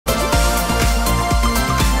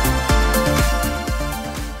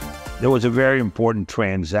There was a very important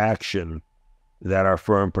transaction that our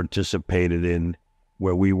firm participated in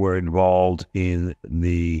where we were involved in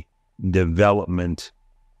the development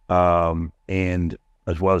and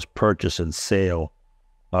as well as purchase and sale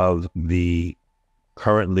of the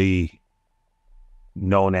currently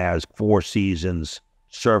known as Four Seasons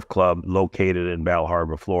Surf Club located in Bal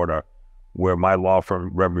Harbour, Florida, where my law firm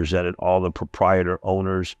represented all the proprietor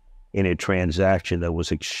owners in a transaction that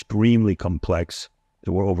was extremely complex.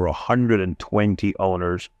 There were over 120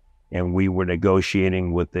 owners, and we were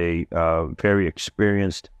negotiating with a very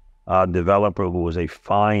experienced developer who was a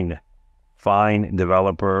fine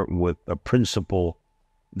developer with a principal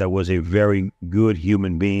that was a very good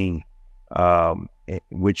human being,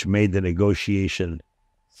 which made the negotiation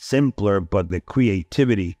simpler, but the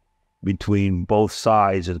creativity between both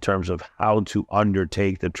sides in terms of how to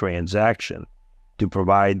undertake the transaction to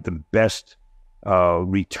provide the best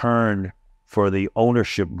return for the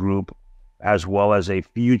ownership group, as well as a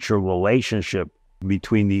future relationship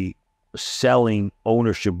between the selling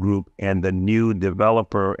ownership group and the new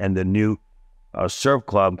developer and the new surf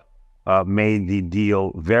club, made the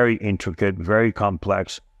deal very intricate, very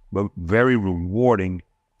complex, but very rewarding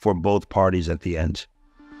for both parties at the end.